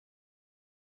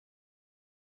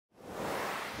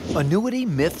Annuity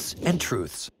myths and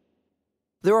truths.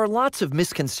 There are lots of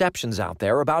misconceptions out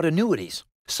there about annuities.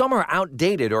 Some are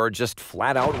outdated or just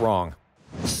flat out wrong.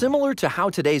 Similar to how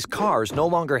today's cars no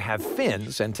longer have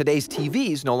fins and today's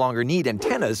TVs no longer need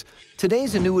antennas,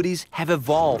 today's annuities have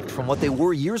evolved from what they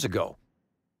were years ago.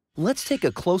 Let's take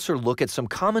a closer look at some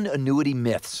common annuity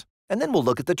myths, and then we'll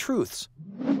look at the truths.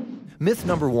 Myth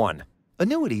number 1.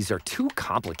 Annuities are too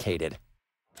complicated.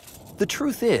 The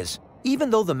truth is, even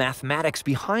though the mathematics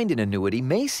behind an annuity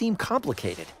may seem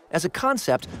complicated, as a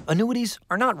concept, annuities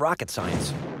are not rocket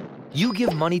science. You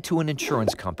give money to an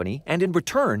insurance company, and in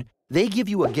return, they give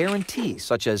you a guarantee,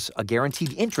 such as a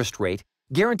guaranteed interest rate,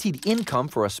 guaranteed income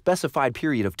for a specified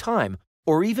period of time,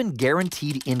 or even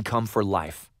guaranteed income for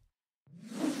life.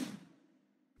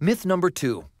 Myth number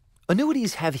 2.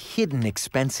 Annuities have hidden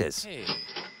expenses.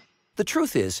 The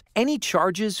truth is, any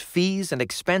charges, fees, and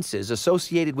expenses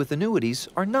associated with annuities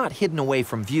are not hidden away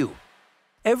from view.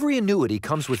 Every annuity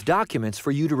comes with documents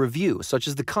for you to review, such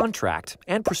as the contract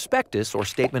and prospectus or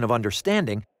statement of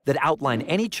understanding that outline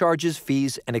any charges,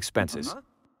 fees, and expenses.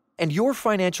 And your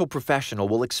financial professional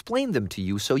will explain them to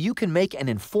you so you can make an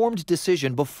informed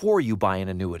decision before you buy an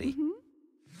annuity.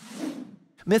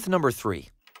 Myth number 3.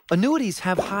 Annuities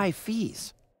have high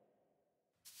fees.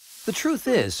 The truth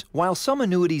is, while some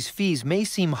annuities' fees may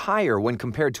seem higher when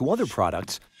compared to other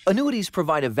products, annuities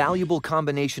provide a valuable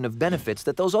combination of benefits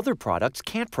that those other products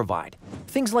can't provide.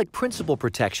 Things like principal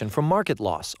protection from market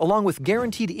loss, along with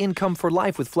guaranteed income for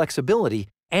life with flexibility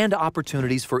and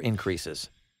opportunities for increases.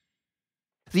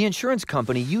 The insurance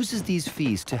company uses these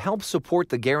fees to help support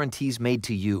the guarantees made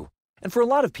to you. And for a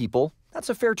lot of people, that's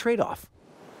a fair trade-off.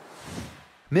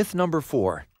 Myth number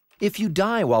 4. If you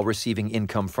die while receiving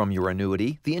income from your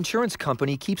annuity, the insurance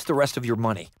company keeps the rest of your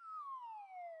money.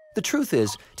 The truth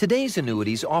is, today's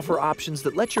annuities offer options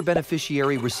that let your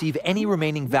beneficiary receive any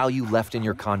remaining value left in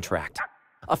your contract.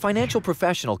 A financial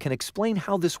professional can explain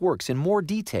how this works in more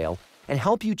detail and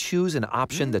help you choose an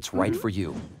option that's right for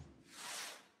you.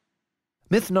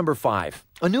 Myth number 5.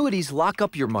 Annuities lock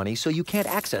up your money so you can't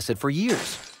access it for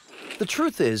years. The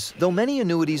truth is, though many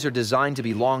annuities are designed to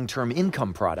be long-term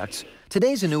income products,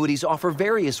 today's annuities offer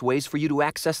various ways for you to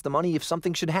access the money if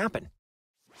something should happen.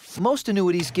 Most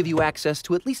annuities give you access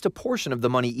to at least a portion of the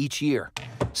money each year.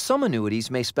 Some annuities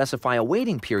may specify a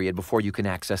waiting period before you can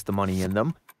access the money in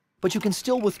them, but you can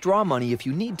still withdraw money if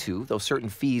you need to, though certain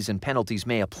fees and penalties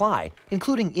may apply,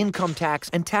 including income tax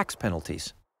and tax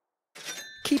penalties.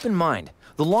 Keep in mind,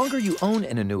 the longer you own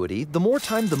an annuity, the more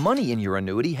time the money in your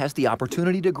annuity has the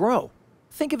opportunity to grow.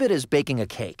 Think of it as baking a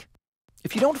cake.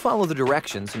 If you don't follow the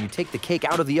directions and you take the cake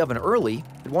out of the oven early,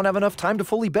 it won't have enough time to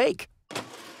fully bake.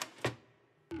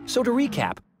 So to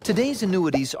recap, today's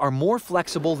annuities are more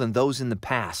flexible than those in the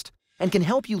past and can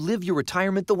help you live your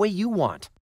retirement the way you want.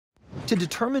 To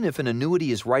determine if an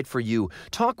annuity is right for you,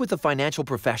 talk with a financial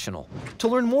professional. To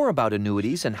learn more about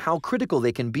annuities and how critical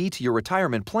they can be to your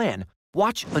retirement plan,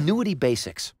 watch Annuity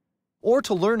Basics. Or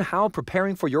to learn how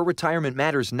preparing for your retirement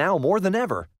matters now more than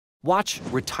ever, watch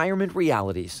Retirement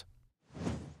Realities.